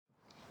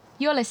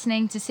You're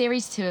listening to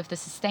Series 2 of the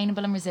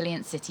Sustainable and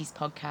Resilient Cities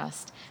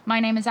podcast. My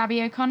name is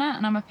Abby O'Connor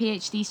and I'm a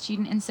PhD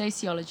student in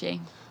sociology.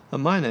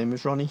 And my name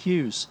is Ronnie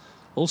Hughes,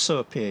 also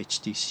a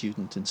PhD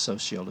student in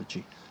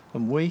sociology,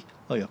 and we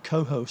are your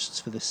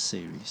co-hosts for this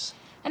series.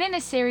 And in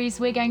this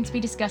series, we're going to be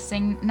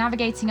discussing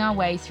navigating our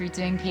way through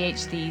doing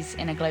PhDs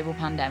in a global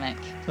pandemic.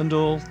 And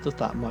all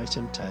that might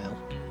entail,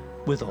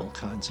 with all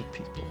kinds of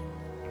people.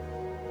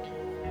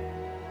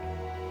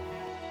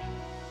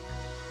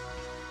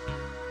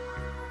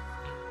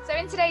 So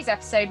in today's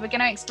episode, we're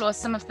going to explore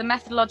some of the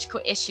methodological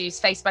issues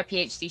faced by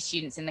PhD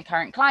students in the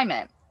current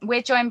climate.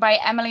 We're joined by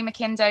Emily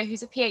McIndoe,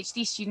 who's a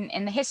PhD student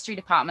in the history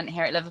department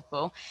here at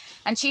Liverpool,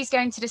 and she's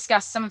going to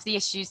discuss some of the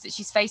issues that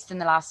she's faced in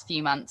the last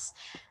few months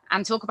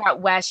and talk about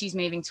where she's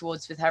moving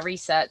towards with her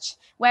research,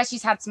 where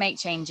she's had to make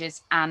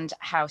changes and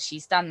how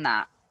she's done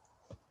that.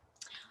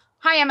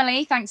 Hi,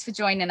 Emily. Thanks for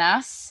joining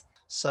us.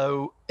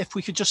 So if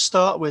we could just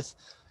start with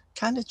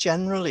kind of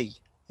generally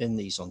in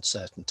these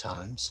uncertain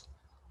times,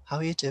 how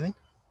are you doing?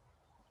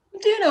 I'm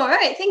doing all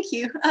right, thank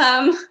you.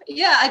 I'm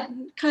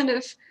kind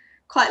of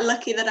quite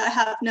lucky that I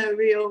have no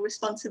real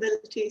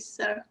responsibilities,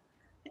 so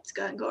it's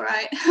going all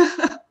right.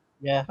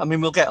 Yeah, I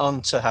mean, we'll get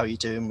on to how you're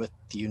doing with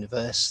the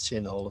university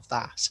and all of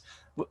that.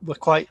 We're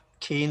quite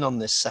keen on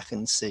this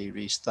second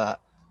series that,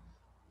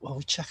 well,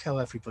 we check how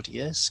everybody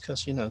is,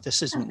 because, you know,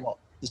 this isn't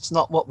it's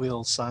not what we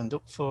all signed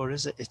up for,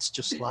 is it? It's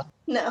just like...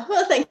 No,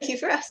 well, thank you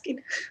for asking.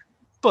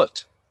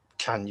 But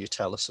can you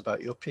tell us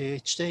about your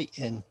PhD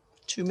in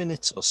 2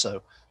 minutes or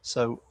so?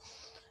 So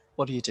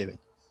what are you doing?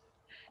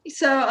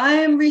 So I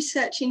am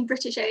researching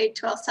British aid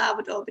to El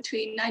Salvador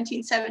between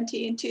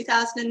 1970 and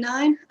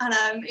 2009, and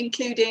I'm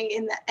including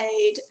in the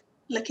aid,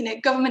 looking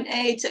at government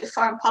aid, so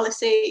foreign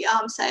policy,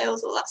 arms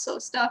sales, all that sort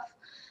of stuff.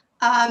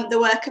 The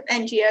work of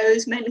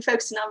NGOs, mainly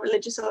focusing on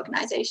religious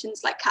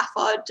organisations like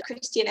CAFOD,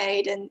 Christian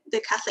Aid, and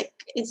the Catholic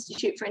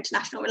Institute for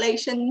International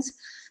Relations,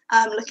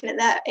 looking at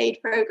their aid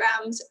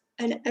programmes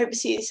and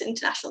overseas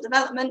international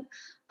development.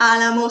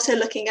 And I'm also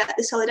looking at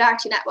the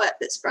Solidarity Network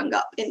that sprung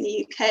up in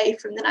the UK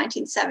from the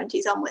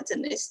 1970s onwards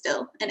and is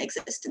still in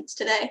existence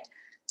today.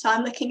 So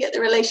I'm looking at the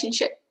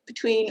relationship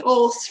between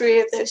all three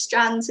of those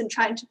strands and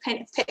trying to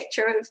paint a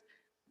picture of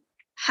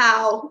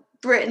how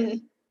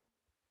Britain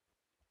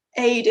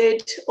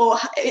aided or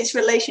its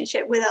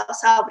relationship with El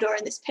Salvador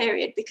in this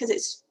period, because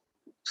it's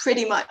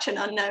pretty much an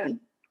unknown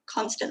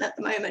constant at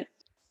the moment.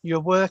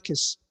 Your work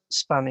is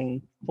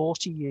spanning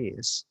 40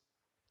 years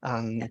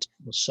and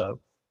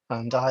so,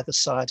 and either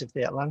side of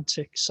the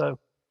Atlantic. So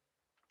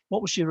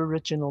what was your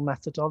original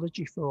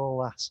methodology for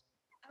all that?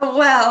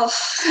 Well,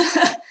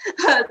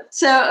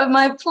 so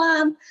my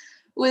plan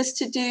was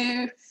to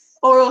do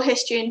oral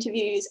history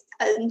interviews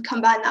and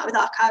combine that with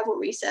archival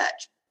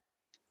research,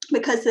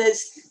 because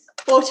there's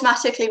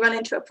automatically run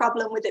into a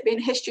problem with it being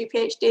a history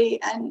PhD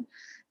and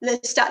the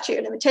statute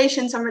of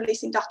limitations on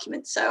releasing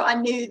documents. So I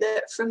knew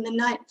that for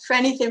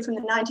anything from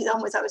the 90s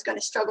onwards, I was going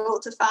to struggle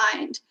to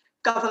find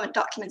government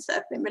documents that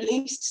have been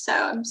released. So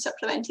I'm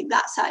supplementing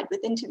that side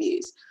with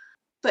interviews.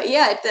 But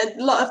yeah,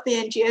 a lot of the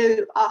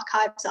NGO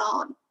archives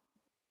aren't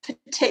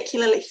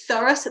particularly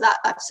thorough, so that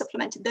I've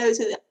supplemented those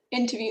with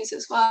interviews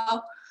as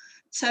well.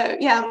 So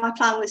yeah, my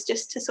plan was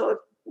just to sort of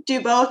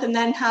do both and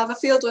then have a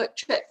fieldwork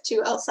trip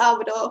to El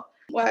Salvador,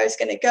 where I was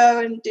going to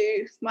go and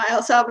do my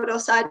El Salvador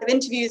side of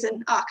interviews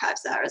and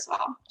archives there as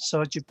well. So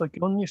had you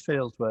begun your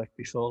fieldwork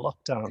before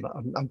lockdown?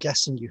 I'm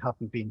guessing you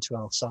haven't been to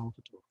El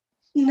Salvador.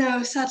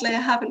 No, sadly, I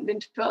haven't been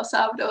to El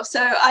Salvador.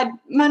 So I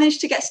managed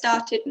to get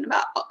started in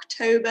about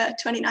October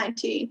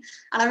 2019,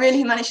 and I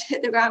really managed to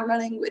hit the ground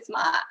running with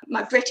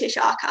my British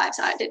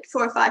archives. I did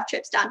 4 or 5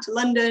 trips down to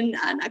London,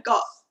 and I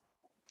got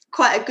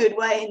quite a good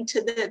way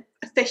into the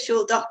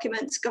official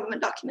documents,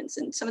 government documents,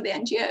 and some of the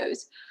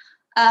NGOs.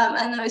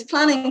 And I was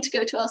planning to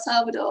go to El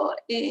Salvador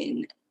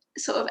in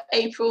sort of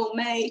April,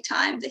 May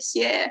time this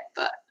year,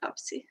 but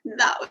obviously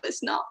that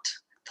was not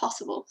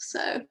possible.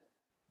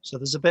 So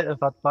there's a bit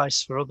of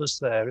advice for others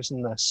there,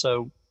 isn't there?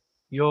 So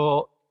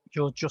you're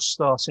just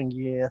starting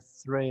year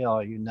 3,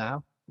 are you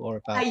now? Or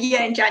about?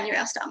 In January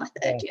I'll start my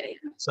 3rd year.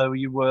 Yeah. So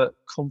you were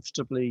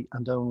comfortably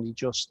and only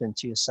just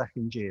into your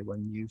 2nd year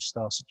when you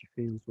started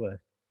your fieldwork.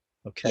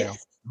 Okay,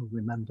 yes. I'll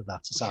remember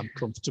that, as I'm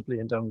comfortably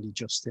and only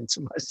just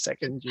into my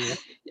 2nd year.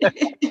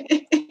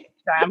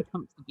 So I'm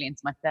comfortably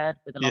into my 3rd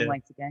with a long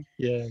way to go.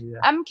 Yeah.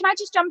 Can I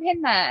just jump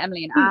in there,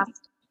 Emily, and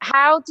ask,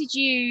 how did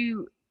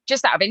you,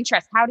 just out of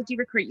interest, how did you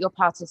recruit your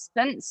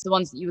participants, the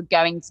ones that you were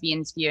going to be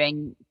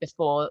interviewing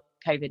before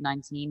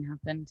COVID-19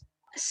 happened?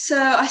 So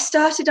I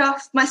started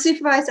off, my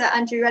supervisor,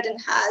 Andrew Redden,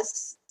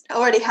 has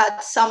already had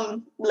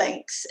some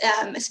links,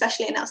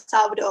 especially in El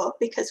Salvador,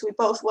 because we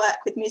both work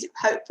with Music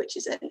for Hope, which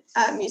is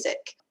a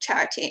music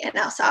charity in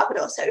El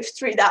Salvador. So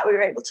through that, we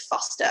were able to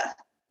foster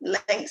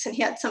links, and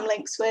he had some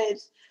links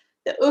with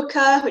the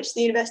UCA, which is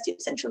the University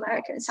of Central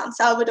America in San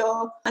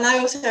Salvador. And I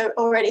also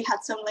already had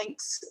some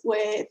links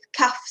with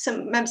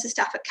some members of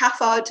staff at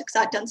CAFOD, because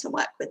I'd done some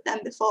work with them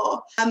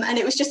before. And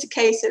it was just a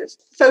case of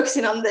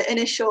focusing on the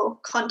initial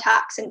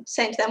contacts and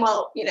saying to them,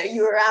 well, you know,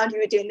 you were around, you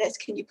were doing this,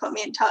 can you put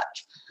me in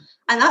touch?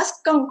 And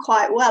that's gone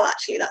quite well,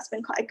 actually. That's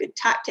been quite a good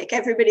tactic.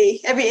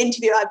 Every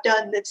interview I've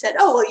done, they've said,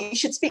 oh, well, you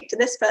should speak to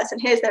this person.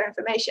 Here's their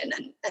information.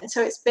 And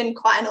so it's been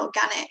quite an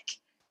organic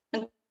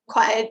and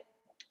quite a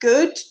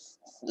good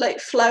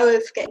flow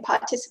of getting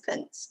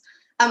participants.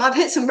 I've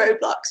hit some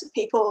roadblocks with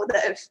people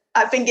that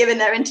I've been given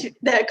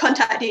their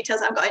contact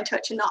details. I've got in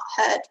touch and not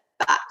heard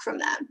back from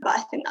them. But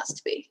I think that's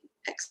to be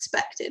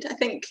expected. I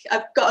think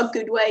I've got a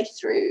good way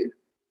through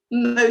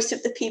most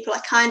of the people. I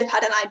kind of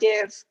had an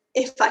idea of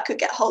if I could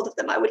get hold of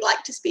them, I would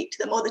like to speak to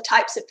them, or the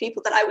types of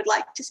people that I would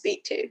like to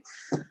speak to.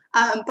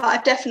 But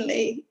I've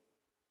definitely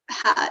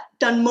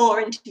done more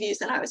interviews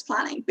than I was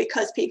planning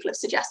because people have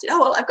suggested, oh,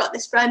 well, I've got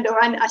this friend,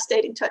 or I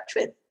stayed in touch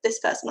with this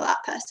person or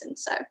that person.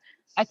 So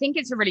I think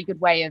it's a really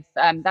good way of,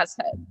 that's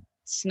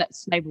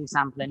snowball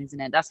sampling, isn't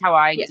it? That's how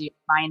I do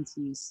my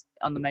interviews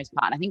on the most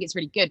part. And I think it's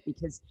really good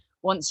because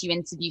once you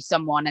interview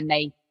someone and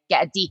they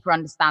get a deeper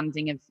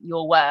understanding of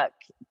your work,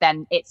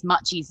 then it's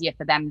much easier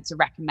for them to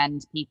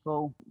recommend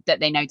people that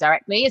they know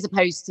directly, as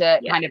opposed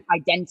to kind of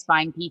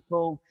identifying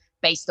people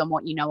based on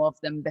what you know of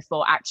them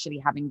before actually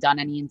having done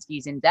any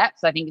interviews in depth.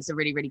 So I think it's a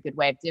really, really good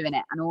way of doing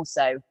it. And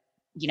also,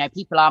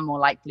 people are more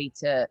likely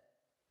to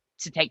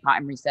take part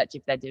in research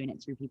if they're doing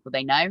it through people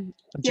they know.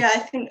 Yeah, I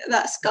think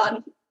that's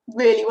gone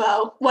really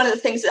well. One of the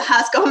things that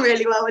has gone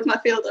really well with my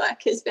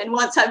fieldwork has been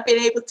once I've been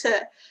able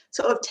to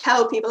sort of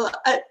tell people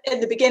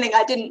in the beginning,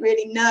 I didn't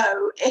really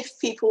know if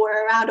people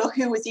were around or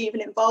who was even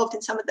involved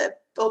in some of the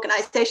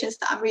organizations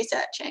that I'm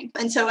researching.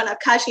 And so when I've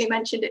casually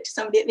mentioned it to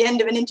somebody at the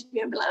end of an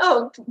interview and be like,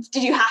 oh,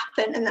 did you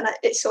happen? And then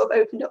it sort of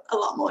opened up a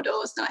lot more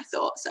doors than I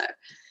thought. So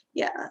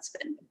yeah, that's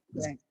been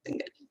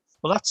good.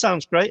 Well, that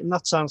sounds great. And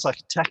that sounds like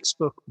a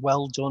textbook.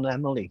 Well done,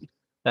 Emily.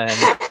 And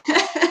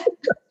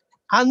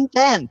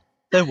then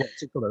there was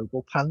a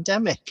global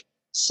pandemic.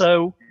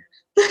 So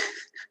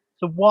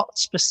what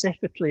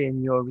specifically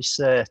in your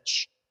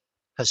research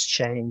has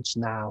changed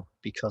now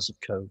because of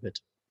COVID?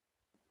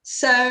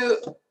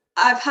 So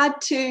I've had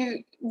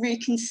to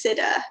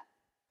reconsider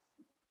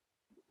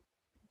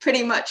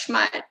pretty much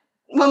my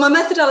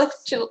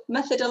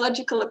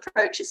methodological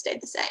approach has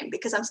stayed the same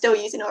because I'm still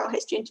using oral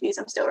history interviews,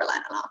 I'm still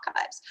relying on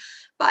archives.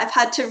 But I've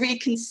had to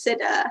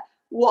reconsider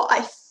what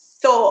I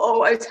thought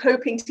or I was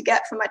hoping to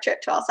get from my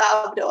trip to El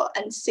Salvador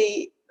and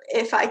see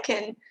if I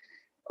can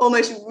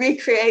almost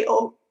recreate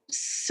or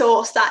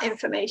source that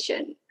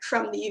information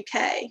from the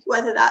UK,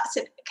 whether that's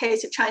a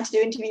case of trying to do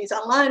interviews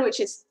online, which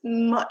is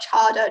much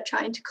harder,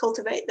 trying to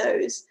cultivate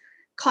those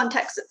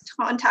contacts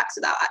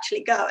without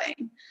actually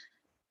going.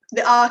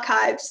 The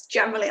archives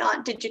generally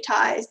aren't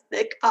digitized.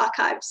 The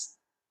archives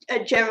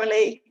are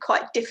generally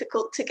quite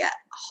difficult to get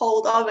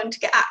hold of and to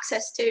get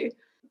access to.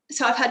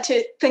 So I've had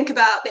to think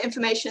about the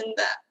information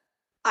that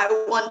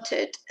I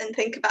wanted and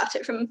think about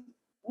it from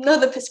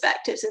other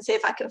perspectives and see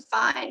if I can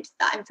find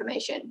that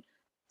information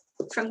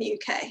from the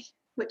UK,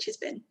 which has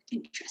been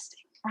interesting.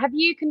 Have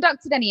you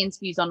conducted any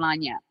interviews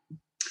online yet?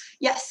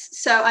 Yes.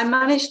 So I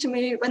managed to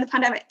move, when the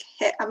pandemic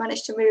hit, I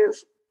managed to move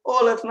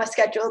all of my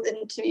scheduled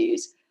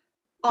interviews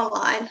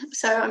online.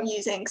 So I'm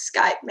using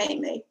Skype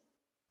mainly.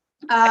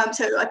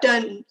 So I've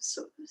done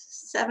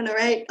 7 or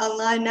 8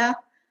 online now.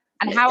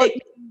 And how?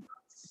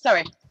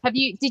 Had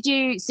you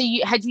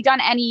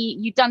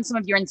done some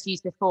of your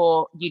interviews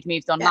before you'd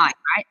moved online,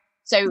 right?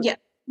 So yeah.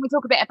 Can we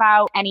talk a bit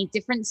about any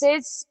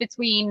differences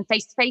between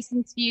face-to-face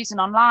interviews and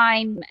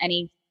online?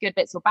 Any good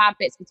bits or bad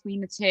bits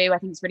between the two? I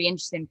think it's really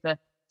interesting for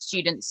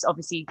students.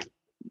 Obviously,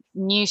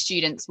 new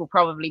students will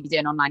probably be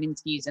doing online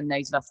interviews, and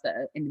those of us that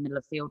are in the middle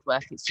of field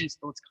work, it's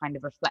useful to kind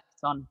of reflect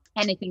on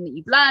anything that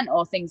you've learned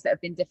or things that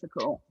have been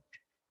difficult.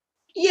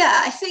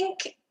 Yeah, I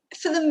think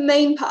for the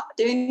main part,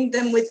 doing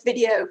them with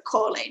video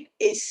calling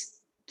is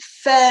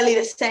fairly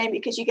the same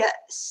because you get,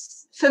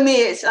 for me,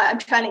 it's like I'm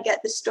trying to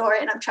get the story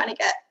and I'm trying to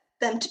get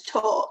them to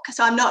talk.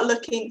 So I'm not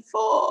looking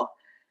for,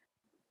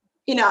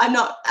 I'm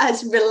not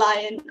as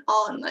reliant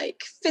on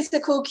like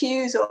physical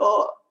cues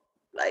or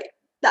like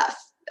that.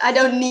 I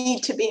don't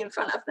need to be in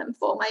front of them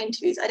for my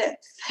interviews, I don't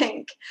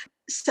think.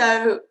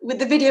 So with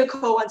the video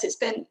call ones, it's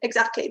been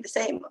exactly the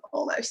same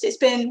almost. It's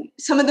been,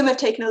 some of them have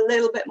taken a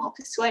little bit more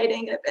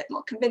persuading and a bit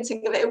more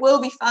convincing of it will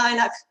be fine.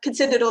 I've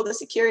considered all the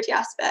security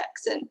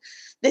aspects and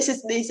these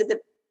are the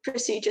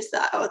procedures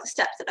or the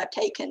steps that I've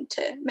taken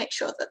to make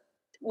sure that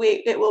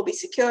it will be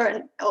secure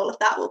and all of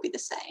that will be the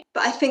same.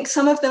 But I think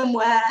some of them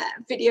where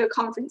video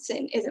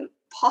conferencing isn't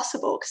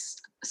possible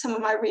because some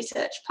of my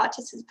research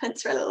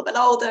participants are a little bit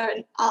older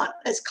and aren't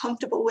as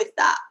comfortable with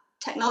that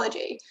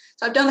technology.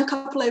 So I've done a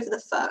couple over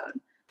the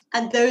phone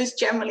and those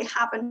generally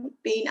haven't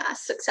been as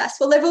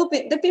successful.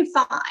 They've been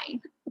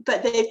fine,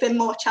 but they've been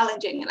more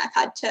challenging and I've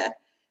had to,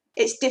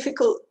 it's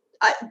difficult.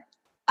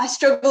 I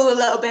struggle a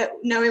little bit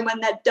knowing when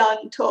they're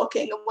done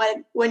talking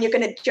and when you're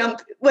going to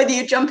jump, whether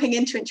you're jumping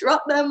in to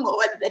interrupt them or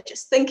whether they're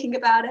just thinking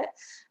about it.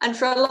 And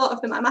for a lot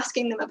of them, I'm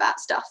asking them about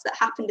stuff that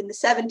happened in the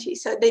 70s.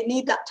 So they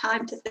need that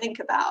time to think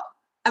about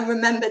and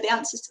remember the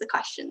answers to the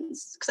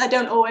questions because I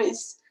don't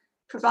always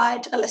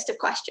provide a list of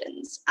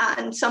questions.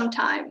 And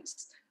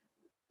sometimes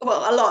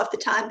well, a lot of the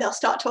time they'll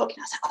start talking.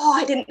 I was like, oh,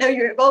 I didn't know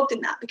you were involved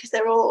in that, because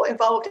they're all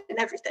involved in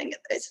everything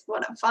is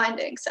what I'm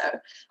finding. So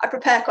I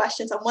prepare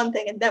questions on one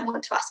thing and then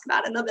want to ask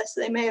about another.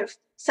 So they may have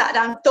sat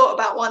down and thought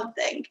about one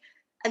thing,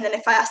 and then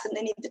if I ask them,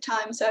 they need the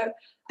time. So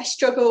I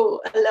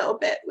struggle a little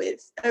bit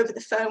with over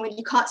the phone when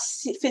you can't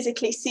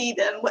physically see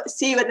them,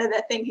 see whether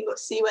they're thinking or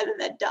see whether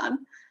they're done.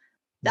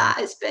 That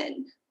has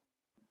been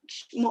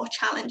more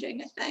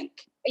challenging, I think.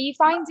 Are you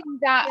finding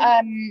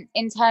that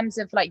in terms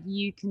of like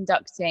you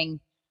conducting,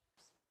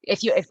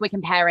 if we're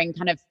comparing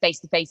kind of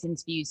face-to-face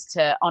interviews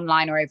to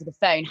online or over the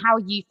phone, how are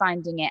you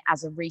finding it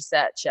as a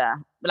researcher?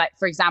 Like,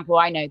 for example,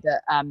 I know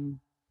that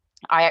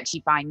I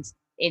actually find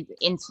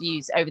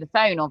interviews over the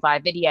phone or via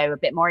video a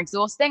bit more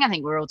exhausting. I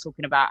think we're all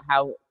talking about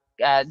how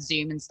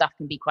Zoom and stuff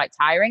can be quite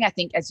tiring. I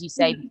think, as you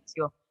say, because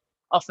you're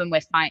often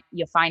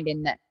you're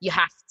finding that you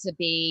have to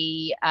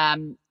be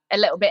a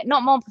little bit,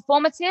 not more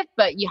performative,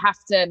 but you have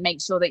to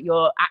make sure that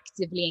you're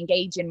actively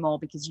engaging more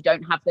because you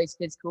don't have those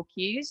physical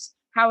cues.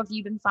 How have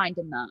you been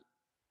finding that?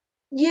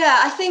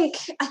 Yeah, I think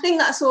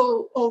that's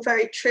all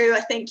very true.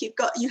 I think you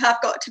have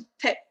got to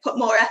put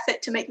more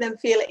effort to make them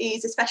feel at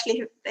ease,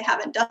 especially if they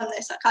haven't done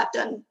this. Like, I've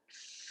done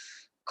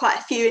quite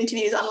a few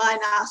interviews online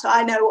now, so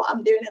I know what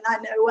I'm doing and I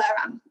know where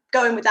I'm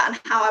going with that and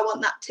how I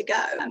want that to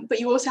go. But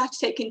you also have to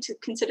take into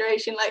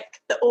consideration like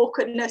the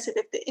awkwardness of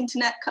if the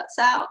internet cuts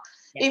out,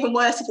 even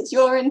worse if it's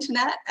your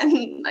internet, and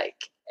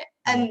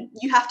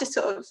you have to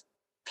sort of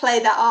play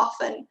that off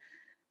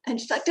and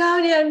she's like, oh,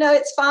 yeah, no,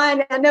 it's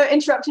fine. I know it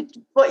interrupted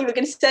what you were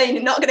going to say and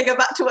you're not going to go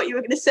back to what you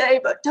were going to say,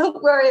 but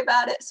don't worry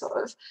about it,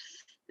 sort of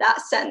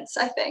that sense,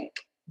 I think.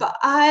 But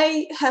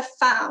I have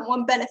found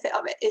one benefit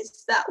of it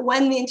is that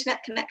when the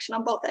internet connection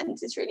on both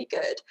ends is really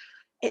good,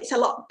 it's a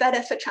lot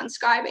better for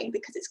transcribing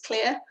because it's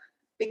clear.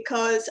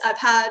 Because I've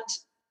had,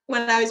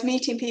 when I was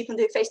meeting people and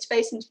doing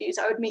face-to-face interviews,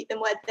 I would meet them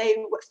where they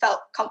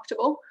felt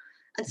comfortable.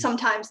 And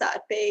sometimes that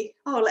would be,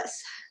 oh,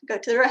 let's go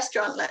to the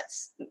restaurant,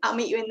 I'll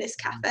meet you in this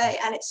cafe.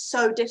 And it's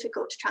so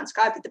difficult to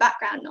transcribe with the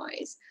background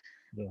noise.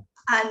 Yeah.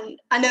 And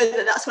I know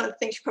that that's one of the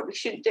things you probably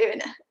shouldn't do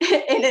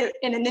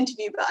in an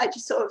interview, but I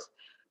just sort of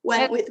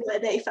went with where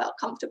they felt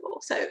comfortable.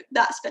 So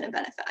that's been a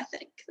benefit, I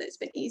think, that it's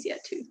been easier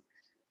to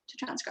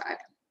transcribe.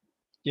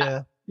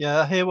 Yeah,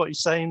 I hear what you're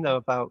saying though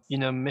about,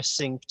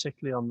 missing,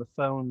 particularly on the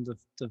phone,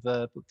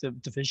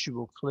 the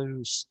visual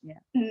clues. Yeah.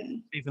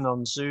 Even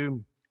on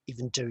Zoom,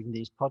 even doing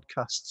these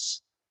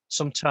podcasts,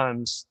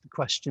 sometimes the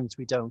questions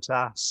we don't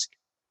ask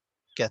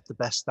get the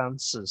best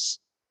answers,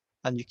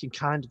 and you can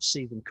kind of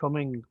see them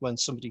coming when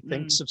somebody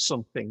thinks of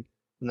something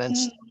and then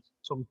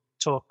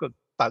talk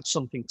about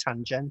something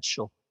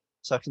tangential.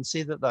 So I can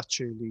see that that's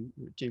really,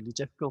 really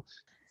difficult.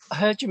 I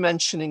heard you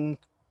mentioning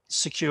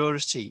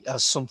security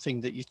as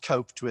something that you'd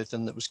coped with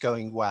and that was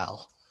going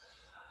well.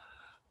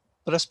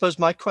 But I suppose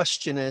my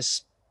question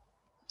is,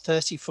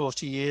 30,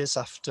 40 years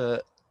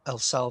after El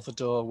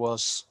Salvador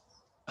was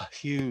a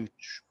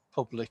huge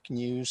public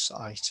news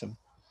item,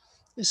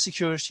 is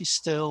security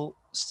still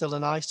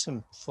an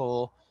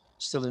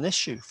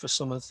issue for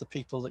some of the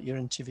people that you're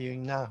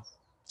interviewing now?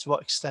 To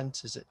what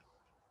extent is it?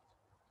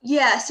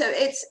 Yeah, so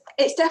it's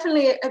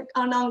definitely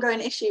an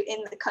ongoing issue in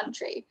the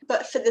country.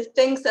 But for the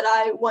things that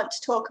I want to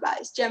talk about,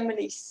 it's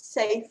generally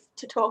safe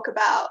to talk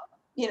about,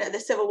 the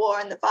civil war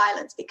and the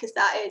violence, because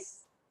that is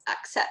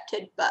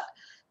accepted. But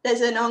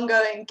there's an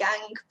ongoing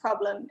gang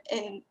problem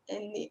in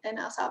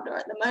El Salvador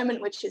at the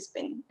moment, which has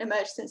been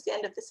emerged since the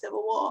end of the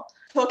Civil War.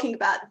 Talking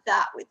about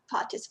that with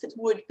participants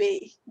would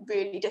be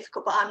really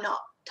difficult, but I'm not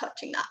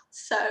touching that.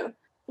 So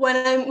when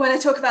I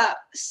talk about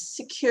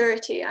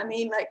security, I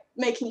mean like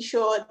making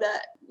sure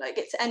that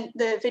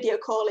the video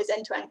call is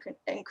end-to-end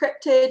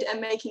encrypted, and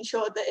making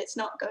sure that it's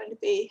not going to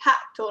be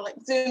hacked or like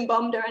Zoom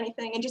bombed or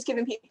anything, and just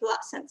giving people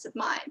that sense of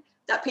mind,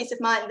 that peace of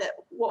mind that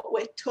what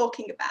we're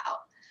talking about.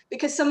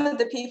 Because some of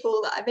the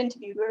people that I've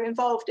interviewed were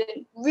involved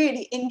in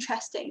really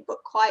interesting but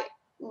quite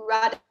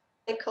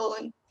radical,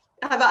 and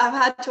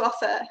I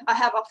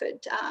have offered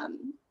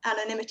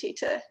anonymity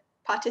to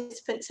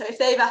participants. So if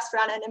they've asked for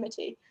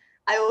anonymity,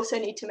 I also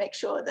need to make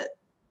sure that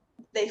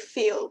they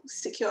feel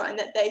secure and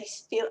that they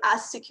feel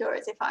as secure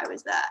as if I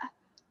was there.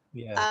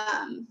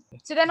 Yeah.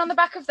 So then on the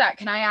back of that,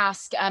 can I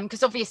ask,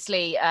 because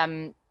obviously,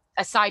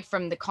 aside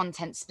from the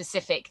content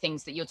specific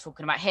things that you're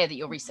talking about here that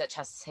your research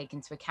has to take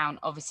into account,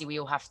 obviously we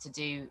all have to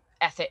do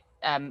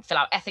fill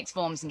out ethics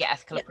forms and get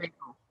ethical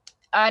approval.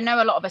 I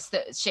know a lot of us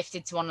that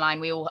shifted to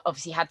online, we all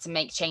obviously had to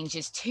make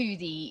changes to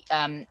the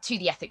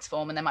ethics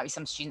form, and there might be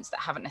some students that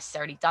haven't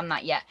necessarily done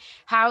that yet.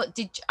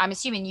 I'm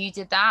assuming you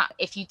did that.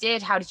 If you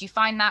did, how did you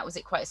find that? Was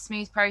it quite a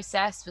smooth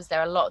process? Was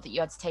there a lot that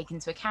you had to take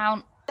into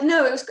account?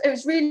 No, it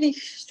was really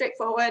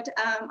straightforward.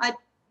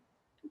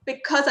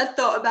 Because I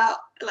thought about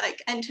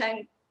like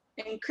end-to-end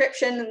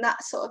encryption and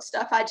that sort of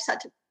stuff, I just had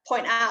to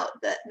point out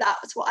that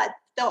was what I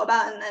thought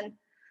about, and then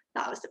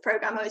that was the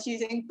program I was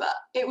using. But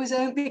it was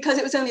because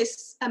it was only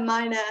a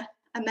minor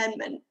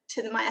amendment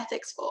to my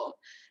ethics form.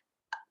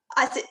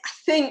 As it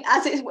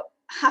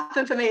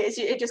happened for me,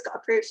 it just got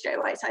approved straight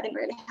away, so I didn't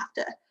really have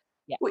to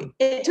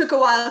It took a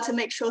while to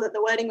make sure that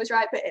the wording was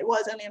right, but it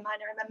was only a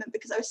minor amendment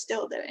because I was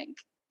still doing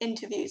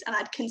interviews and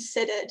I'd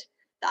considered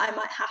that I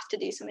might have to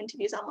do some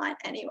interviews online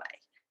anyway.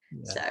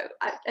 Yeah. So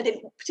I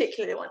didn't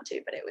particularly want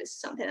to, but it was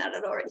something that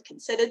I'd already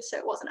considered, so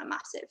it wasn't a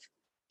massive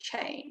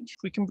change.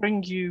 We can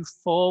bring you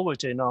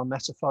forward in our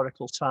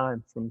metaphorical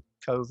time from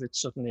COVID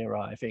suddenly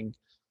arriving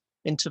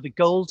into the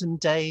golden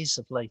days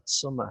of late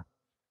summer,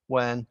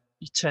 when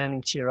you're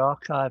turning to your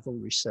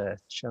archival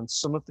research and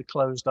some of the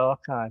closed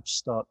archives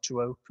start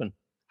to open.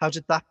 How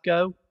did that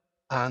go?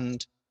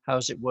 And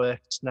how's it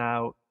worked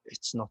now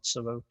it's not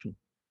so open?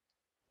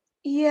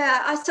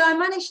 Yeah, so I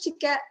managed to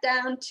get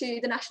down to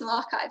the National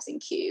Archives in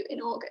Kew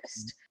in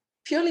August,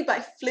 purely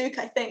by fluke,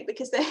 I think,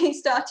 because they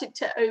started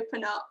to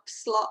open up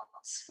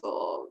slots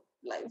for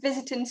like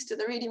visitors to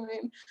the reading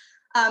room,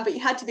 but you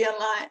had to be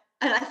online.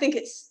 And I think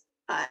it's,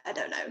 I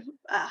don't know,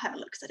 I haven't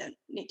looked because I don't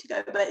need to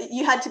go, but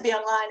you had to be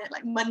online at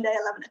like Monday,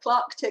 11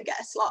 o'clock to get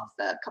a slot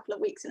for a couple of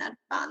weeks in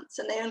advance.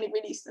 And they only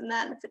released them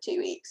then for 2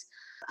 weeks.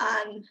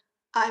 And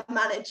I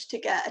managed to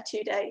get a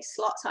 2-day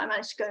slot. So I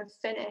managed to go and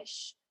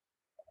finish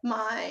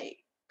my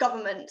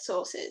government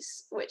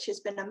sources, which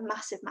has been a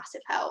massive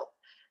help.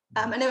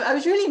 And I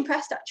was really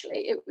impressed,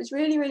 actually. It was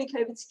really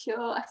COVID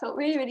secure. I felt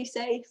really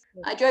safe.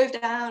 I drove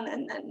down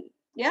and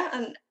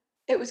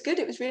it was good.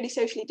 It was really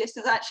socially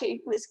distanced. I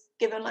actually was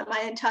given like my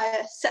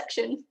entire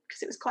section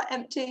because it was quite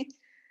empty.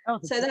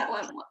 So that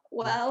went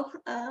well.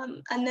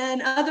 And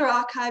then other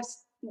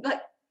archives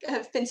like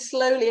have been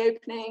slowly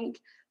opening.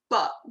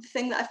 But the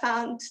thing that I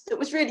found that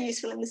was really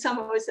useful in the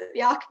summer was that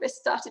the archivists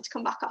started to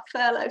come back off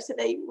furlough, so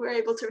they were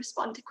able to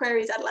respond to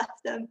queries I'd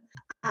left them.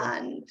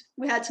 And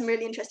we had some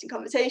really interesting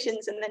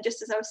conversations. And then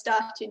just as I was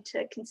starting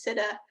to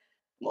consider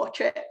more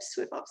trips,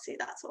 obviously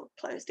that's all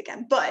closed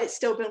again, but it's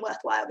still been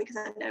worthwhile because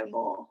I know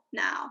more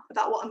now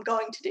about what I'm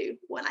going to do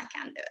when I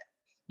can do it.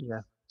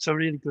 Yeah, so a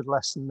really good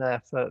lesson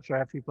there for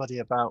everybody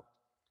about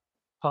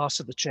part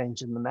of the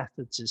change in the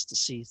methods is to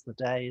seize the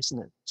day, isn't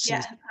it?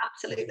 Yeah,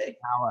 absolutely.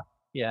 Hour.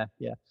 Yeah.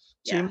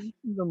 So you mentioned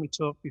when we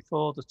talked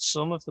before that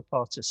some of the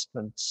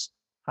participants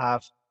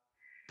have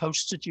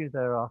posted you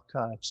their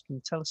archives. Can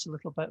you tell us a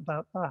little bit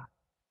about that?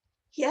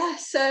 Yeah,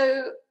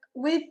 so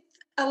with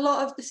a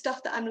lot of the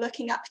stuff that I'm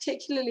looking at,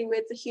 particularly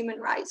with the human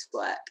rights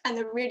work and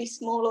the really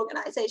small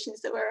organizations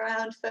that were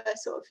around for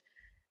sort of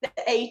the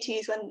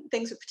 80s when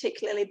things were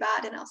particularly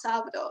bad in El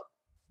Salvador,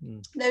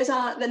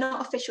 they're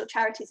not official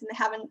charities and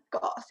they haven't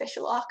got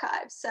official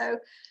archives. So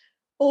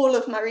all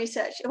of my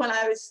research, when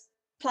I was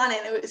planning,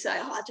 it was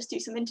like, I'll just do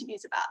some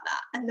interviews about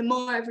that. And the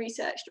more I've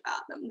researched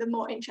about them, the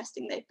more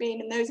interesting they've been.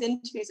 And those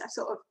interviews, I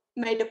sort of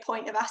made a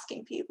point of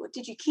asking people,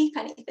 did you keep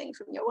anything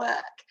from your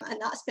work? And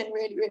that's been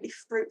really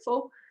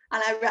fruitful.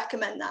 And I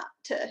recommend that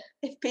to,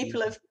 if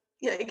people have,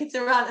 if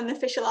they're around an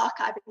official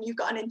archive and you've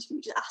got an interview,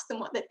 just ask them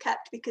what they've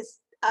kept, because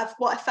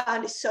what I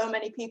found is so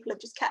many people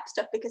have just kept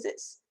stuff because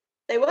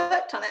they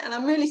worked on it. And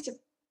I'm really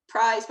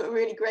surprised, but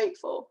really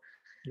grateful.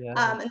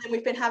 And then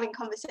we've been having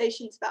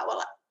conversations about,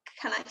 well,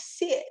 can I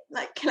see it?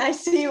 Like, can I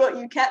see what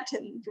you kept?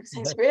 And people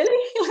say,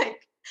 really?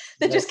 Like,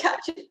 they're just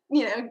captured,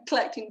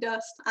 collecting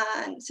dust.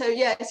 And so,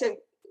 so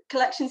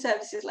collection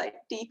services like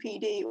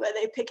DPD, where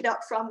they pick it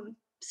up from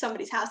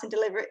somebody's house and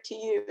deliver it to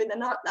you, and they're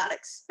not that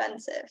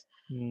expensive.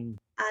 And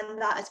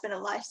that has been a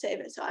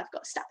lifesaver. So I've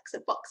got stacks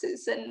of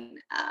boxes, and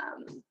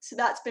so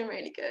that's been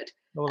really good.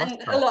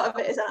 And a lot of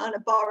it is on a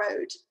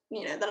borrowed,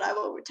 that I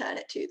will return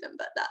it to them.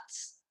 But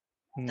that's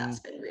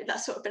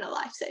sort of been a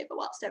lifesaver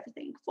whilst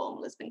everything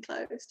formal has been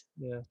closed.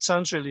 Yeah, it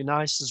sounds really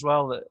nice as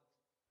well that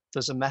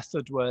there's a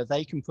method where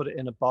they can put it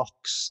in a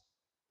box,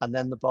 and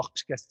then the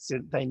box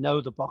they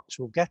know the box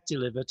will get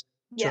delivered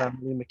to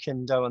Emily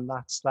Makindo, and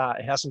that's that.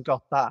 It hasn't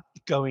got that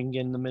going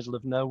in the middle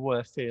of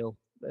nowhere feel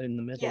in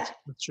the middle.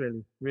 That's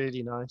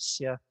really nice.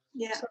 Yeah.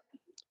 So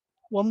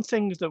one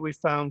thing that we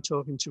found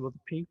talking to other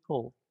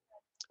people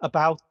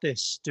about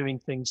this, doing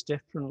things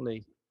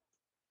differently,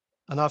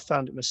 and I've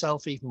found it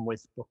myself, even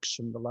with books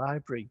from the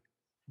library,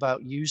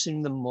 about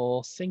using them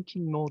more,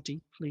 thinking more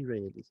deeply,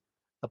 really,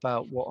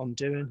 about what I'm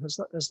doing. Has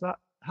that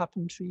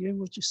happened for you,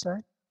 would you say?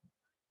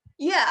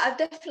 Yeah, I've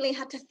definitely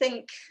had to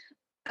think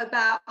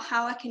about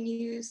how I can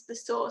use the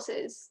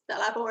sources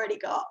that I've already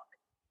got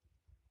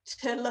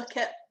to look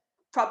at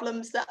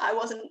problems that I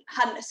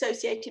hadn't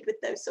associated with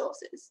those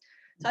sources.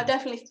 So I've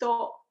definitely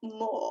thought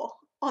more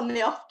on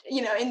the off,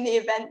 in the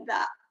event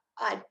that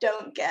I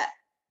don't get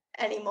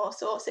any more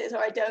sources or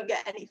I don't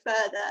get any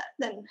further,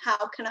 then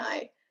how can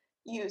I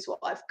use what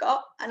I've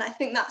got? And I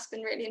think that's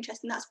been really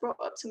interesting. That's brought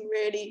up some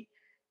really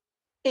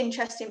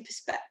interesting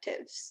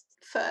perspectives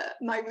for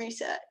my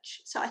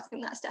research. So I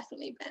think that's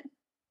definitely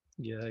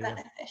been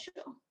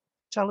beneficial.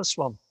 Tell us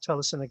one. Tell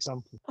us an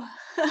example.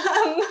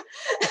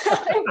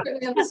 Don't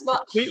put me on the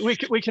spot.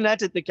 We can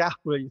edit the gap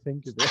where you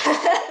think of it.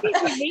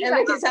 It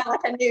makes it sound like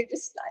I knew,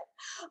 just like,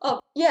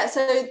 oh yeah.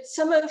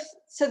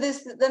 So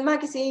there's the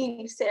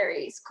magazine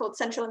series called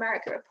Central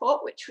America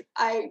Report, which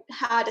I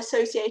had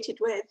associated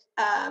with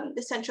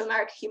the Central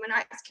America Human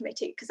Rights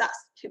Committee, because that's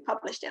who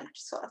published it. And I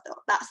just sort of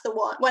thought that's the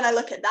one. When I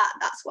look at that,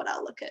 that's what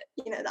I'll look at.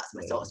 That's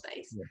my source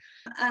base. Yeah.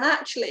 And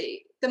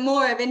actually, the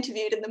more I've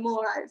interviewed and the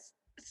more I've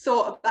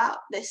thought about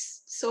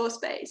this source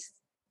base,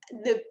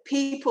 the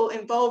people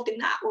involved in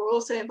that were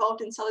also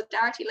involved in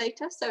Solidarity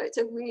later. So it's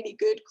a really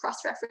good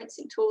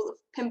cross-referencing tool of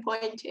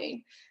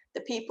pinpointing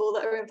the people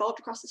that are involved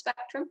across the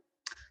spectrum.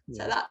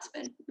 Yeah. So that's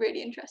been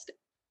really interesting.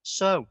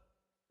 So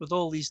with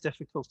all these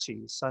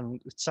difficulties, and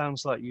it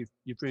sounds like you've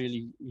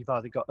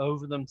either got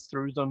over them,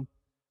 through them,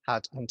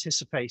 had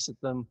anticipated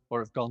them, or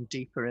have gone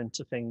deeper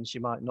into things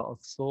you might not have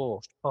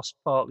thought,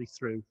 partly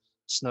through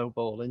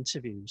snowball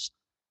interviews.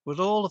 With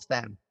all of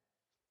them,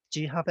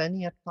 do you have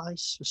any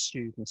advice for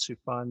students who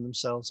find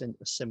themselves in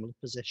a similar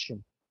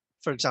position?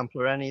 For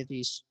example, are any of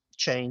these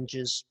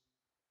changes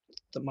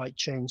that might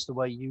change the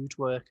way you'd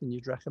work and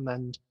you'd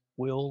recommend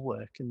we all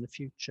work in the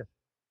future?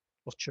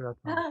 What's your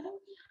advice?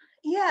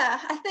 Yeah,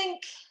 I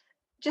think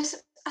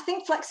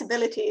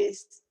flexibility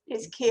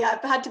is key.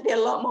 I've had to be a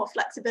lot more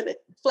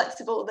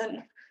flexible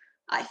than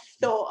I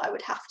thought I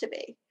would have to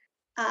be.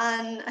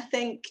 And I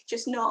think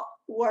just not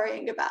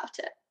worrying about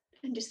it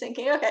and just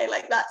thinking, okay,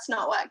 like that's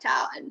not worked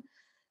out. And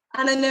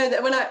I know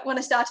that when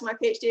I started my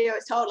PhD, I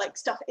was told like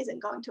stuff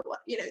isn't going to work.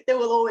 There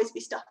will always be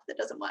stuff that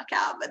doesn't work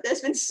out, but there's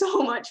been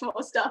so much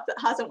more stuff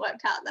that hasn't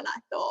worked out than I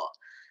thought.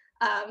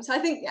 So I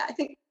think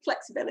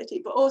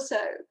flexibility, but also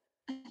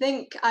I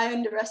think I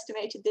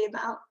underestimated the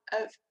amount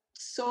of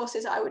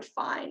sources I would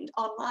find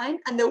online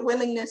and the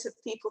willingness of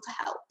people to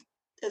help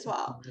as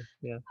well.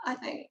 Yeah. I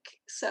think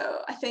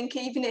so. I think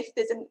even if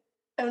there's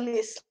only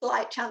a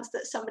slight chance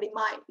that somebody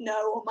might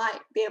know or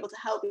might be able to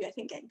help you, I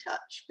think get in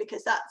touch,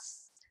 because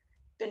that's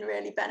been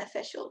really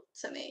beneficial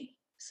to me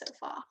so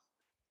far.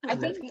 And I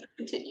think it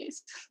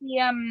continues.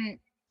 Yeah,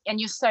 and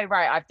you're so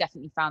right. I've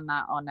definitely found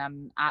that on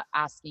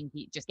asking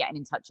people, just getting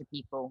in touch with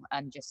people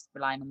and just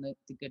relying on the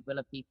goodwill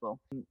of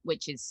people,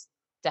 which is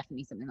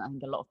definitely something that I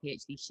think a lot of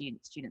PhD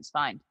students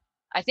find.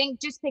 I think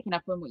just picking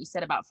up on what you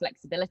said about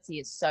flexibility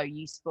is so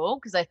useful,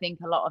 because I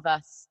think a lot of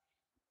us,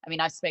 I mean,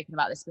 I've spoken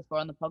about this before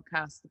on the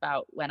podcast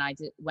about when I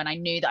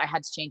knew that I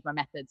had to change my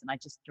methods, and I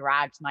just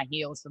dragged my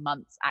heels for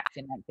months,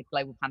 acting like the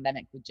global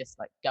pandemic would just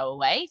like go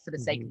away for the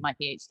sake of my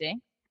PhD.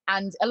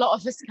 And a lot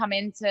of us come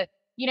into,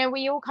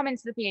 we all come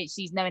into the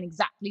PhDs knowing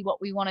exactly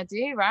what we want to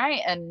do,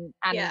 right? And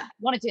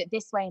want to do it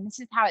this way, and this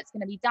is how it's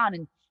going to be done.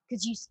 And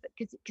because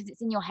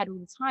it's in your head all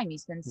the time, you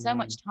spend so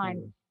much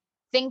time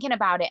thinking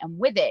about it, and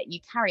with it, you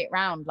carry it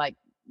around like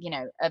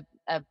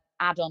a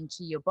add-on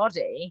to your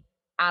body.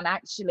 And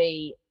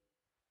actually,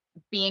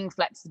 being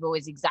flexible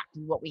is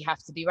exactly what we have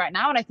to do right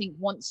now. And I think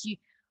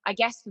I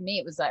guess for me,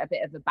 it was like a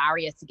bit of a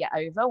barrier to get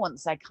over.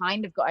 Once I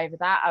kind of got over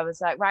that, I was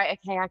like, right,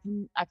 okay, I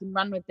can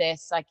run with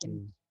this. I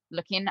can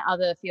look in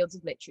other fields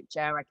of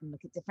literature. I can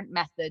look at different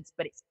methods,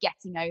 but it's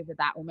getting over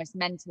that almost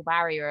mental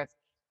barrier of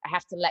I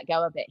have to let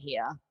go a bit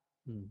here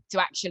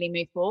to actually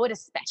move forward,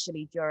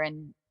 especially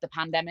during the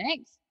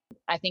pandemic.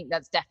 I think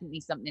that's definitely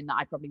something that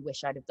I probably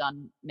wish I'd have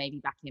done maybe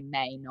back in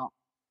May, not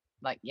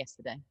like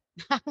yesterday.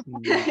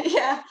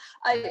 Yeah,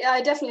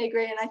 I definitely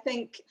agree. And I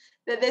think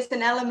that there's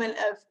an element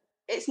of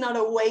it's not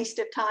a waste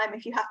of time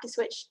if you have to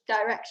switch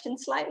direction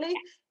slightly,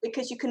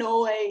 because you can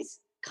always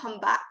come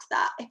back to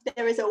that if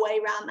there is a way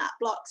around that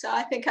block. So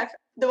I think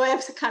the way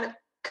I've kind of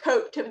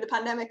coped over the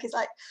pandemic is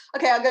like,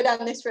 okay, I'll go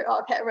down this route,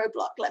 I'll hit a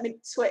roadblock, let me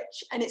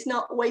switch. And it's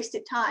not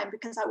wasted time,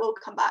 because I will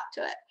come back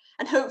to it.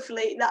 And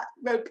hopefully that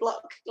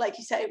roadblock, like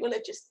you say, will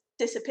have just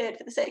disappeared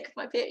for the sake of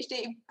my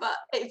PhD. But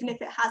even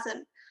if it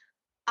hasn't,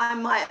 I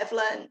might have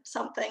learned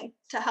something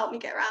to help me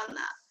get around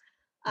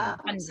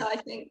that. So I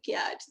think,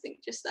 I just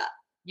think just that.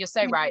 You're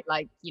so right.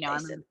 Like, I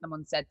remember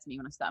someone said to me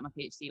when I started my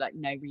PhD, like,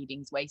 no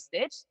reading's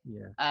wasted.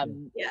 And I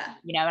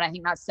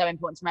think that's so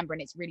important to remember.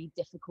 And it's really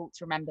difficult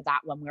to remember that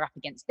when we're up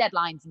against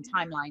deadlines and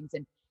timelines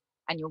and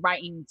you're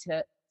writing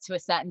to a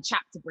certain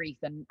chapter brief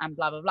and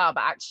blah, blah, blah.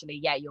 But actually,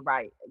 you're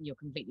right. You're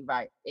completely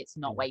right. It's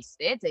not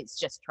wasted. It's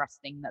just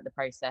trusting that the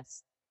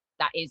process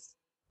that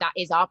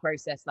is our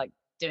process, like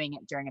doing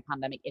it during a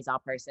pandemic is our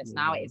process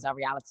now. It is our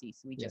reality.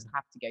 So we just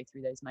have to go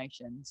through those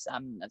motions.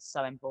 That's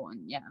so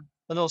important. Yeah.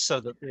 And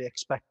also that the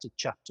expected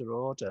chapter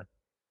order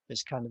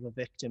is kind of a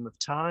victim of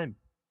time.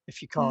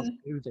 If you can't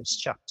do this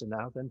chapter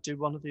now, then do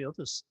one of the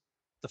others.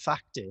 The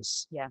fact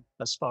is,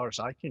 as far as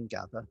I can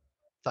gather,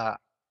 that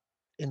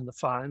in the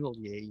final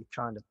year, you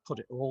kind of put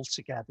it all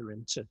together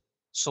into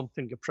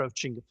something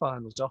approaching a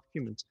final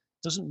document.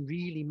 It doesn't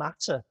really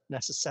matter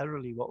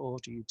necessarily what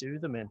order you do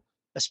them in,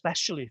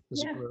 especially if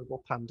there's a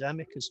global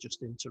pandemic has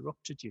just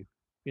interrupted you.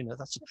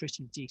 That's a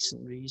pretty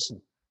decent reason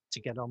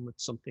to get on with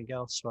something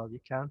else while you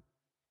can.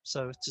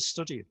 So it's a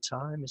study of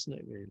time, isn't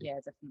it, really? Yeah,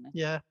 definitely.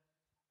 Yeah.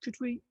 Could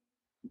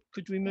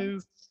we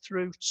move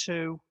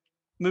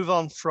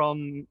on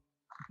from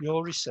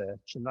your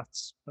research, and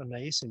that's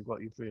amazing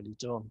what you've really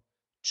done,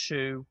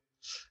 to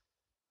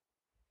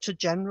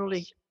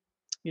generally,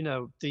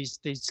 these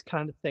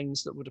kind of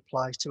things that would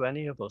apply to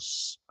any of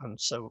us. And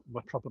so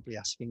we're probably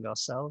asking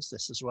ourselves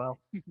this as well.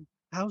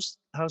 How's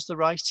the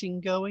writing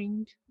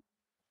going?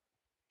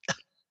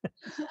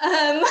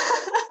 Um,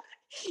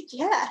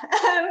 yeah.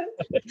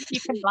 You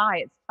can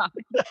lie, it's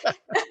fine.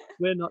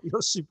 We're not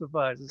your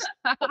supervisors,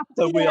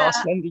 so we are Yeah.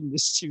 sending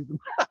this to them.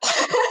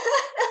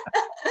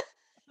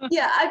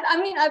 Yeah,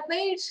 I mean, I've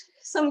made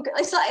some good,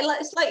 it's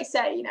like you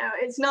say,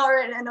 it's not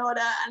written in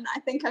order, and I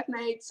think I've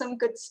made some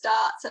good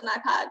starts, and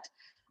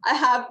I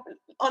have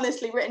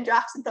honestly written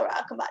drafts and thought,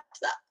 I'll come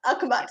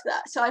back to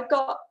that. So I've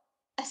got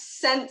a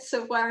sense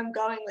of where I'm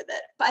going with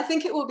it, but I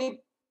think it will be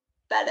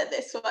better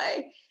this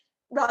way,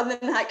 rather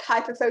than like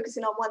hyper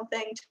focusing on one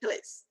thing till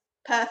it's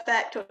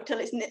perfect or till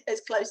it's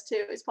as close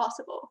to as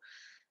possible.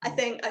 I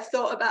think I've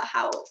thought about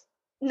how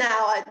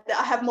now I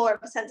have more of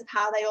a sense of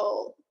how they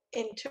all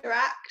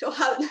interact, or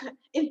how,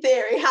 in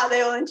theory, how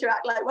they all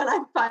interact, like when I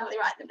finally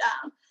write them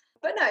down.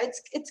 But no,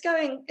 it's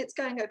going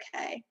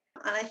okay.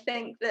 And I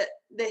think that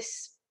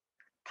this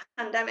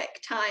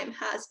pandemic time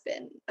has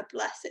been a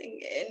blessing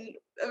in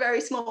a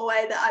very small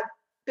way, that I've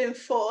been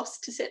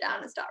forced to sit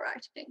down and start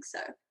writing. So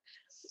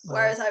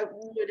whereas I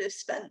would have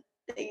spent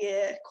the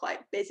year quite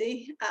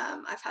busy,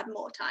 I've had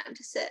more time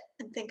to sit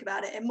and think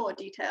about it in more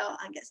detail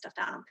and get stuff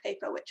down on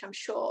paper, which I'm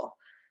sure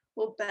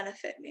will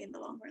benefit me in the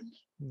long run.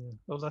 Yeah.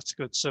 Well, that's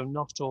good. So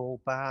not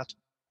all bad.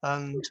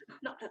 And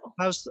Not at all.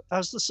 how's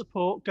the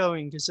support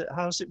going?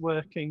 How's it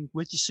working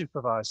with your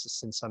supervisors,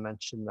 since I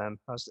mentioned them?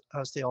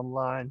 How's the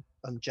online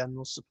and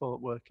general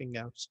support working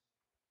out?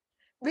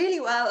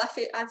 Really well.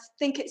 I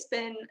think it's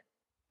been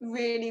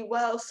really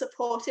well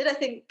supported. I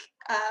think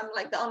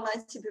like the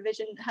online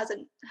supervision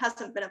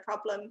hasn't been a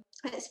problem.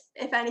 It's,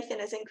 if anything,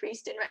 has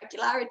increased in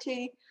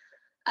regularity,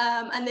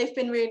 and they've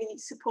been really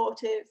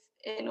supportive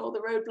in all the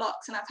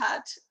roadblocks. And I've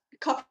had a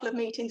couple of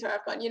meetings where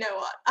I've gone, you know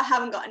what, I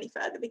haven't got any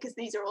further because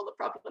these are all the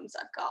problems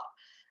I've got.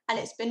 And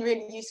it's been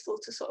really useful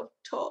to sort of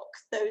talk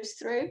those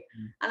through.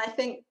 And I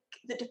think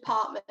the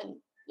department,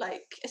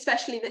 like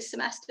especially this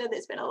semester,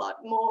 there's been a lot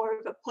more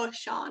of a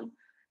push on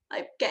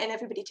like getting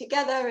everybody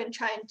together and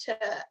trying to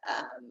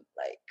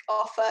like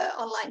offer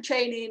online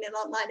training and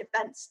online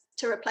events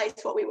to replace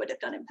what we would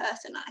have done in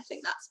person. And I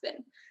think that's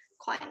been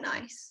quite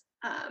nice.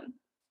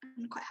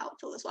 And quite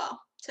helpful as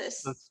well to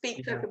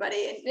speak to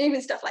everybody, and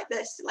even stuff like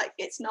this, like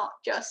it's not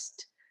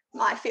just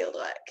my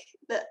fieldwork,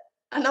 that,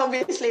 and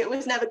obviously it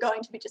was never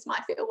going to be just my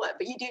fieldwork,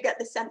 but you do get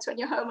the sense when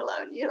you're home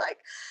alone, you're like,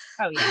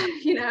 oh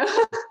yeah,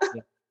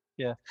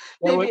 yeah.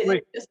 Well,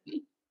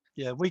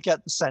 we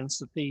get the sense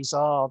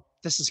that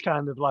this is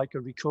kind of like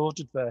a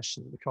recorded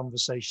version of the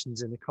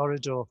conversations in a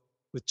corridor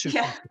with two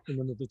people from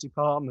another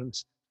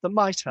department that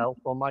might help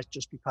or might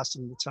just be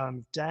passing the time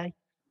of day.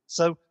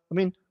 So I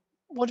mean,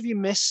 what have you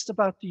missed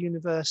about the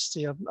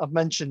university? I've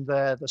mentioned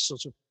there the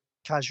sort of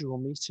casual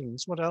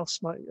meetings. What else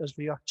have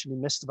you actually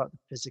missed about the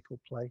physical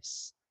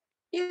place?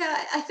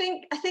 Yeah, I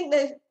think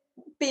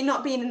they've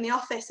not being in the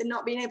office and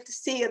not being able to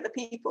see other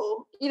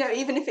people,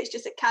 even if it's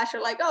just a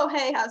casual like, oh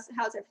hey, how's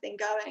everything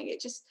going? It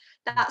just,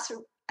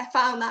 I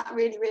found that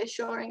really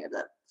reassuring of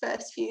the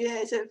first few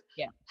years of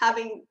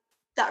having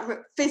that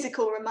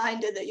physical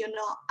reminder that you're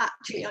not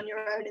actually on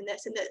your own in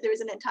this, and that there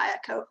is an entire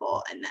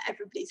cohort and that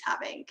everybody's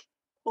having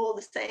all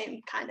the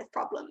same kind of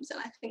problems. And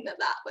I think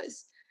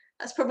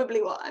that's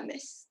probably what I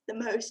miss the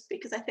most,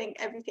 because I think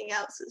everything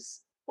else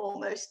has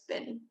almost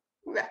been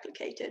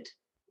replicated.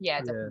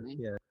 Yeah, definitely.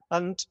 Yeah.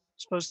 And I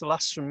suppose the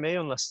last from me,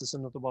 unless there's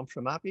another one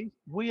from Abby,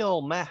 we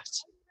all met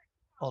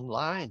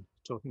online,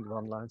 talking of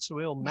online. So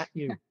we all met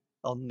you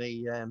on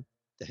the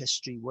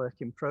History Work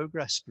in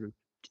Progress group.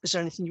 Is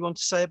there anything you want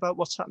to say about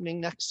what's happening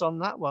next on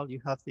that while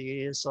you have the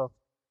ears of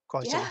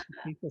quite a lot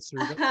of people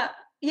through that?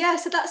 Yeah,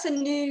 so that's a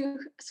new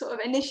sort of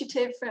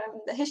initiative from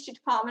the history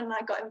department, and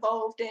I got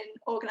involved in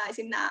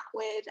organising that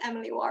with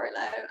Emily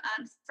Warrilow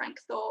and Frank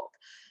Thorpe.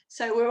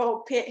 So we're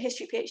all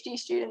history PhD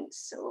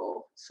students, so we're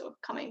all sort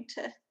of coming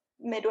to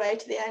midway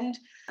to the end.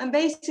 And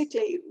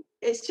basically,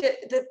 it's just,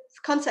 the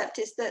concept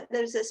is that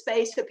there's a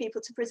space for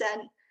people to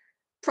present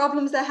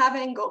problems they're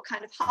having, or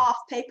kind of half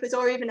papers,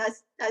 or even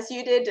as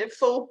you did, a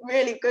full,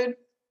 really good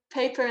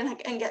paper, and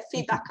get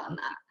feedback on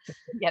that.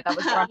 Yeah, that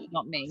was Frank,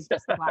 not me,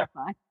 just to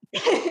clarify.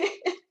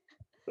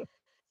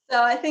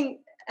 So I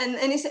think, and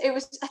it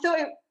was, I thought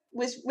it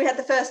was, we had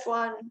the first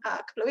one a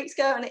couple of weeks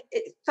ago, and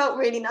it felt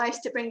really nice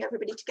to bring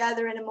everybody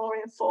together in a more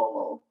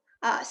informal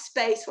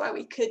space where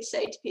we could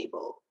say to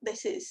people,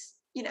 this is,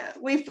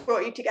 we've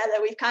brought you together,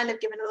 we've kind of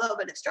given a little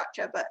bit of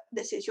structure, but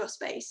this is your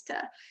space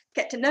to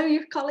get to know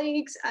your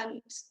colleagues,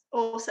 and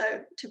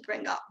also to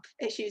bring up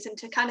issues and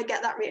to kind of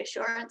get that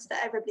reassurance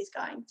that everybody's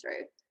going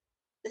through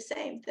the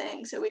same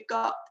thing. So we've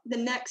got, the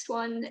next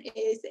one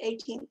is the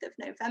 18th of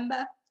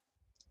November.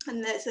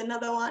 And there's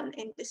another one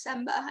in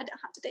December. I don't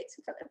have the dates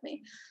in front of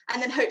me.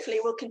 And then hopefully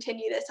we'll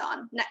continue this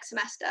on next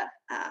semester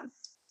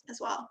as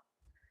well.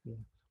 Yeah.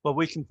 Well,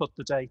 we can put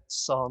the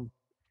dates on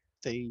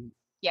the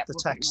Yeah, the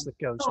we'll put text them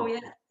that goes Oh with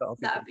yeah, it. That'll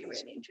that would good. be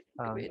really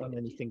interesting. And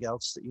anything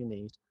else that you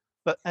need.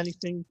 But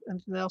anything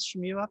else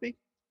from you, Abby?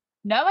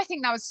 No, I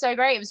think that was so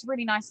great. It was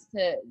really nice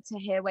to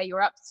hear where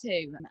you're up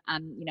to,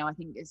 and you know, I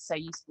think it's so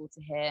useful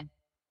to hear.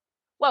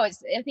 Well,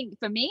 I think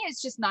for me,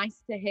 it's just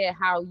nice to hear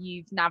how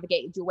you've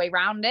navigated your way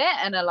around it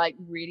and are like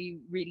really,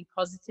 really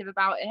positive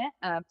about it.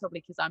 Probably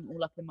because I'm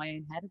all up in my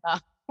own head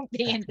about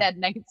being dead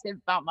negative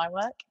about my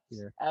work.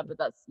 Yeah. But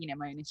that's, you know,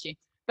 my own issue.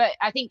 But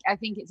I think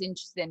it's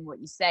interesting what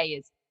you say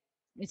is,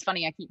 it's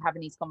funny, I keep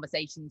having these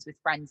conversations with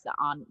friends that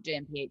aren't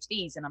doing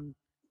PhDs, and I'm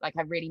like,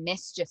 I really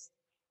miss just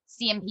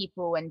seeing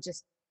people and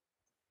just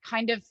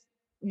kind of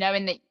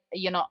knowing that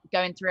you're not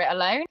going through it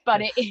alone.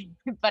 But it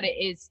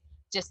is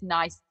just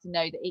nice to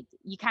know that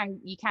you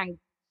can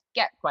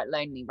get quite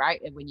lonely,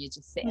 right, when you're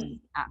just sitting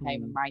at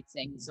home and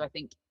writing. So I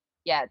think,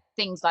 yeah,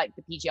 things like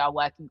the PGR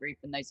working group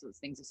and those sorts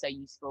of things are so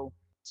useful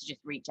to just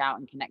reach out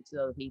and connect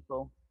with other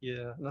people.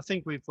 Yeah, and I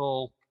think we've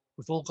all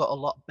got a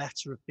lot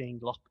better at being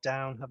locked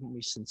down, haven't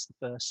we, since the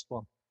first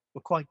one?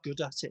 We're quite good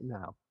at it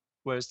now.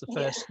 Whereas the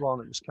first one,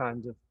 it was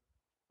kind of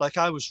like,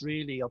 I was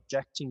really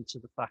objecting to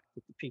the fact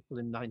that the people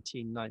in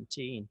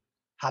 1919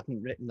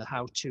 hadn't written a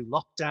how-to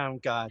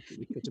lockdown guide that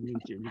we could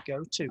immediately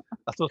go to.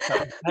 I thought that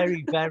was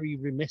very, very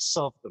remiss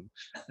of them.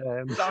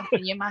 God,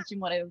 can you imagine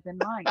what it would have been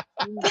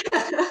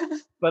like?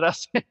 But I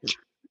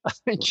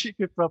think you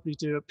could probably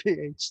do a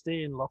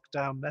PhD in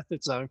lockdown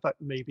methods. In fact,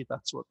 maybe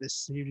that's what this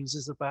series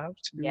is about.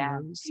 Who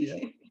knows? Yeah.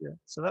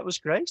 So that was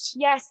great.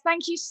 Yes,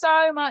 thank you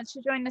so much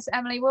for joining us,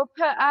 Emily. We'll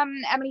put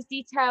Emily's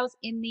details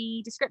in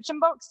the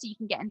description box so you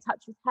can get in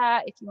touch with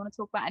her if you want to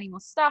talk about any more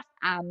stuff.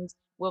 And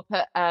we'll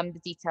put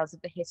the details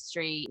of the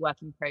history work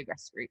in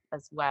progress group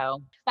as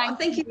well.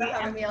 Thank you for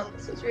having me on.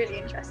 This was really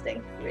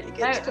interesting. Really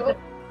good to talk.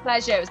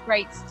 Pleasure. It was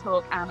great to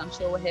talk, and I'm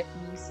sure we'll hear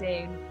from you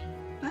soon.